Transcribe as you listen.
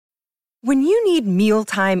When you need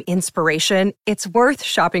mealtime inspiration, it's worth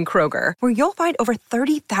shopping Kroger, where you'll find over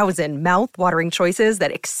 30,000 mouth-watering choices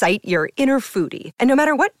that excite your inner foodie. And no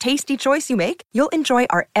matter what tasty choice you make, you'll enjoy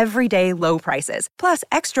our everyday low prices, plus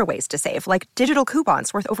extra ways to save, like digital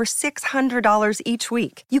coupons worth over $600 each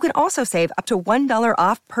week. You can also save up to $1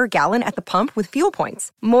 off per gallon at the pump with fuel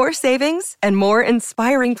points. More savings and more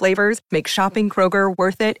inspiring flavors make shopping Kroger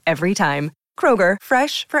worth it every time. Kroger,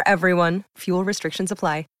 fresh for everyone. Fuel restrictions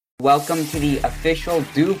apply. Welcome to the official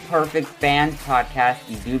Dude Perfect Fans Podcast,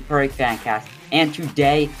 the Dude Perfect Fancast. And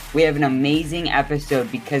today we have an amazing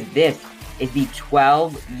episode because this is the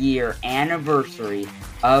 12-year anniversary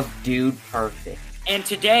of Dude Perfect. And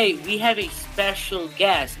today we have a special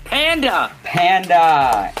guest, Panda!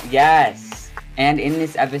 Panda, yes. And in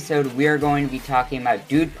this episode we are going to be talking about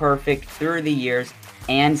Dude Perfect through the years.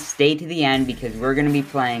 And stay to the end because we're going to be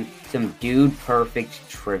playing some Dude Perfect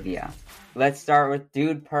trivia. Let's start with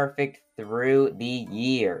Dude Perfect through the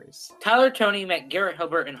years. Tyler Tony met Garrett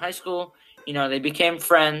Hilbert in high school. You know, they became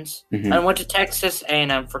friends. And went to Texas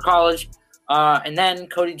A&M for college. And then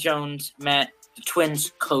Cody Jones met the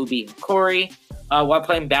twins Kobe and Corey while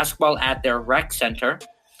playing basketball at their rec center.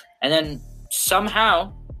 And then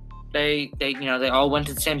somehow they all went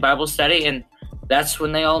to the same Bible study, and that's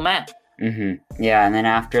when they all met. Yeah, and then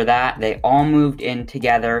after that, they all moved in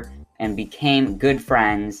together and became good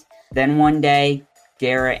friends. Then one day,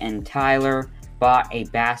 Garrett and Tyler bought a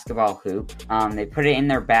basketball hoop. They put it in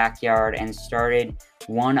their backyard and started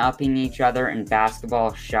one-upping each other in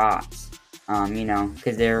basketball shots,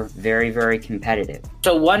 because they're very, very competitive.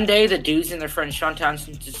 So one day, the dudes and their friend Sean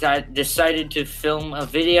Townsend decided to film a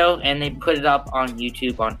video, and they put it up on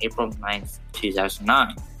YouTube on April 9th,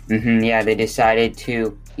 2009. Yeah, they decided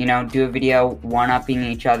to, do a video one-upping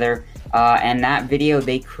each other. And that video,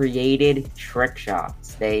 they created trick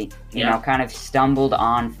shots. They, kind of stumbled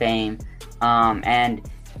on fame. And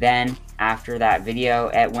then after that video,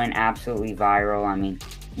 it went absolutely viral. I mean,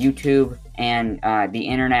 YouTube and the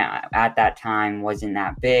internet at that time wasn't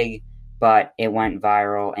that big, but it went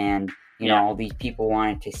viral. And, all these people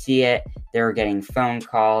wanted to see it. They were getting phone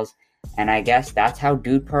calls. And I guess that's how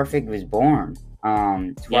Dude Perfect was born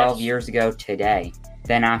 12 years ago today.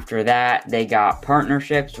 Then after that, they got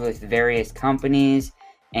partnerships with various companies,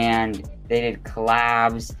 and they did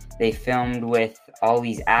collabs. They filmed with all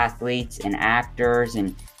these athletes and actors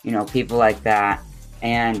and, people like that.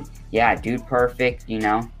 And yeah, Dude Perfect,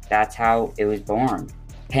 that's how it was born.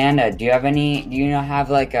 Panda, do you have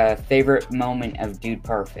like a favorite moment of Dude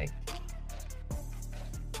Perfect?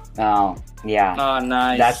 Oh, yeah. Oh,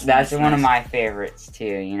 nice. That's one of my favorites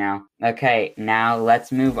too, Okay, now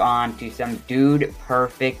let's move on to some Dude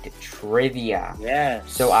Perfect trivia.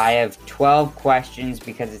 Yes. So I have 12 questions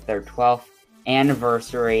because it's their 12th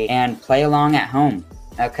anniversary, and play along at home.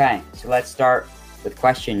 Okay, so let's start with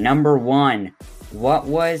question number 1. What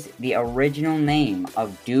was the original name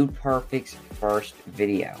of Dude Perfect's first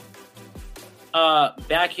video?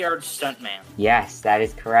 Backyard Stuntman. Yes, that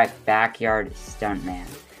is correct. Backyard Stuntman.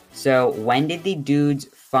 So, when did the dudes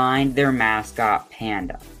find their mascot,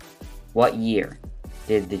 Panda? What year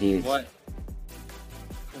did the dudes? What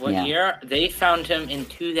year? They found him in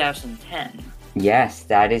 2010. Yes,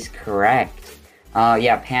 that is correct.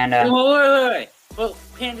 Panda. Wait. Well,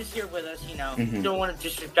 Panda's here with us, Don't want to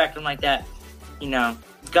disrespect him like that.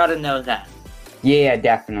 Gotta know that. Yeah,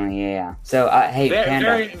 definitely, yeah. So, hey, Panda.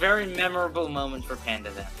 Very, very memorable moment for Panda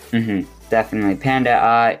then. Definitely.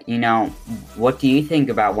 Panda, what do you think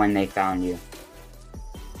about when they found you?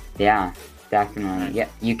 Yeah, definitely. Yeah,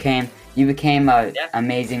 you became a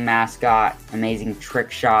amazing mascot, amazing trick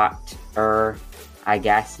shot, I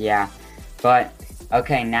guess, yeah. But,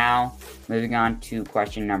 okay, now, moving on to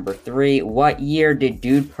question number 3. What year did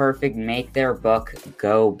Dude Perfect make their book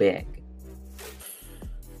go big?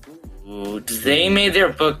 They made their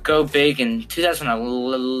book go big in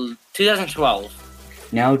 2012.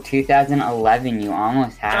 No, 2011. You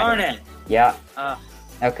almost had Darn it. it. Yeah.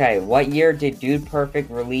 Okay, what year did Dude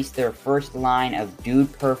Perfect release their first line of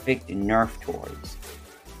Dude Perfect Nerf toys?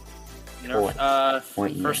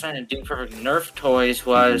 First line of Dude Perfect Nerf toys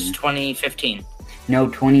was 2015. No,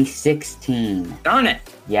 2016. Darn it.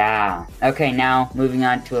 Yeah. Okay, now moving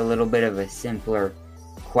on to a little bit of a simpler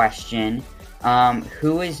question.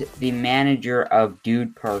 Who is the manager of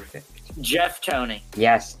Dude Perfect? Jeff Tony.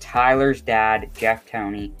 Yes, Tyler's dad, Jeff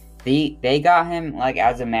Tony. They got him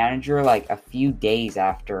as a manager a few days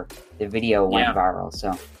after the video went viral.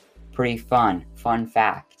 So pretty fun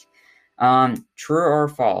fact. True or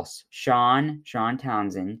false? Sean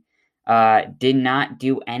Townsend did not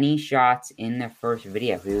do any shots in the first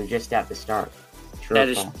video. He was just at the start. True that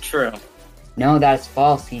or is false? true. No, that's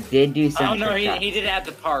false. He did do some Oh, no, trick shots. he did it at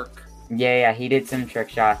the park. Yeah, he did some trick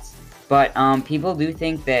shots. But people do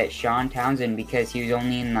think that Sean Townsend, because he was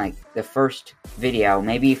only in, like, the first video,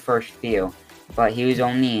 maybe first few, but he was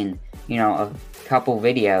only in, a couple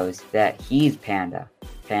videos, that he's Panda.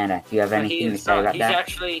 Panda, do you have anything to say about that? He's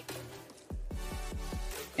actually...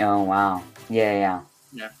 Oh, wow. Yeah.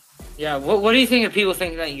 Yeah, what do you think of people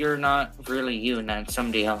thinking that you're not really you and that it's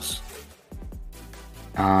somebody else?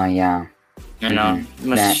 Yeah. I know.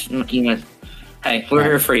 Hey, we're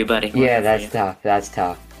here for you, buddy. That's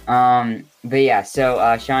tough. But yeah,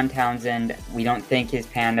 so Sean Townsend, we don't think is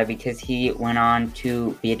Panda because he went on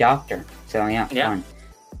to be a doctor. So yeah. Fun.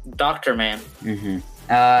 Doctor man.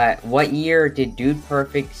 What year did Dude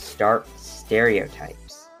Perfect start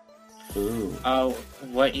Stereotypes? Ooh.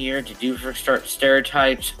 What year did Dude Perfect start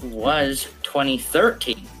Stereotypes? Was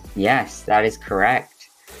 2013. Yes, that is correct.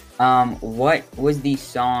 What was the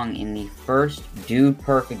song in the first Dude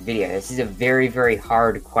Perfect video? This is a very, very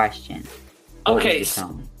hard question. What was the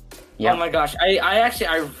song? Yep. Oh my gosh,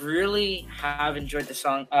 I really have enjoyed the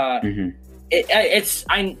song. I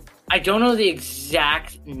don't know the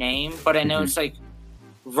exact name, but I know it's like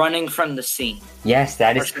Running from the Scene. Yes,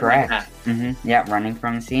 that is correct. Like yeah, Running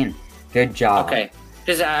from the Scene. Good job. Okay,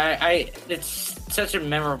 because it's such a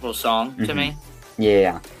memorable song to me.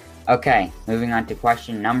 Yeah. Okay, moving on to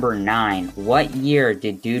question number 9. What year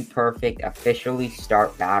did Dude Perfect officially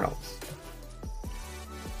start battles?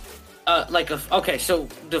 So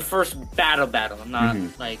the first battle, not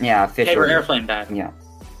officially. paper airplane battle. Yeah.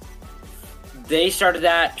 They started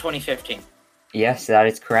that 2015. Yes, that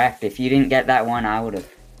is correct. If you didn't get that one, I would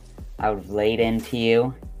have laid into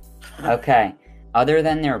you. Okay. Other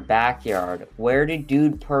than their backyard, where did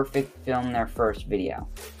Dude Perfect film their first video?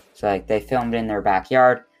 So like they filmed in their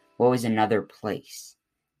backyard. What was another place?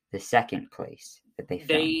 The second place that they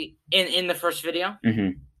filmed? In the first video?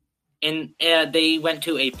 They went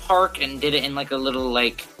to a park and did it in like a little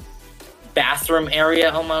like bathroom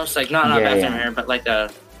area almost. Like not a bathroom area, but like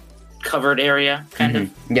a covered area kind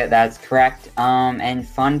of. Yeah, that's correct. And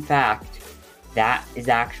fun fact, that is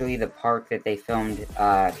actually the park that they filmed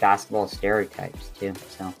basketball stereotypes too.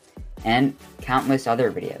 So, and countless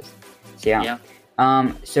other videos. So yeah.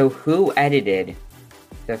 So who edited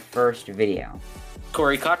the first video?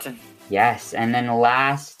 Corey Cotton. Yes, and then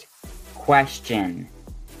last question.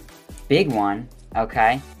 Big one,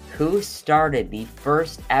 okay? Who started the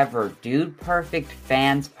first ever Dude Perfect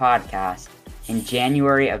Fans podcast in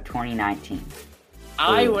January of 2019?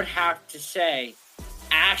 I would have to say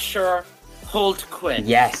Asher Hultquist.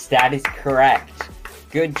 Yes, that is correct.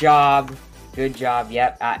 Good job.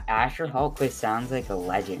 Yep, Asher Hultquist sounds like a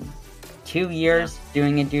legend. 2 years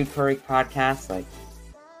doing a Dude Perfect podcast, like,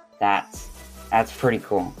 that's pretty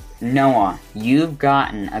cool. Noah, you've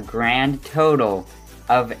gotten a grand total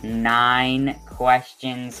of 9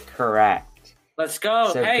 questions correct. Let's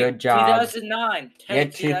go. So good job. 2009. Yeah,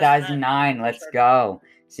 2009. Let's go.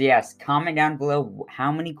 So yes, comment down below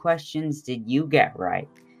how many questions did you get right.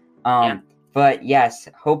 But yes,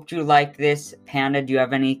 hope you like this. Panda, do you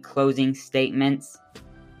have any closing statements?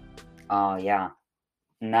 Oh yeah.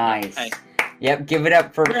 Nice. Hey. Yep, give it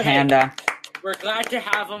up for Panda. We're glad to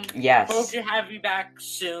have him. Yes. Hope to have you back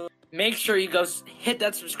soon. Make sure you go hit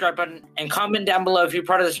that subscribe button and comment down below if you're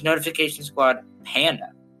part of this notification squad,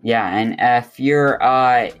 Panda. Yeah, and if you're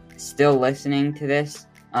still listening to this,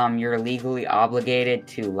 you're legally obligated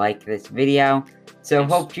to like this video. So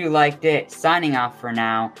hope you liked it. Signing off for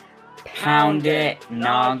now. Pound it,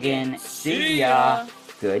 noggin. See ya.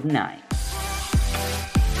 Good night.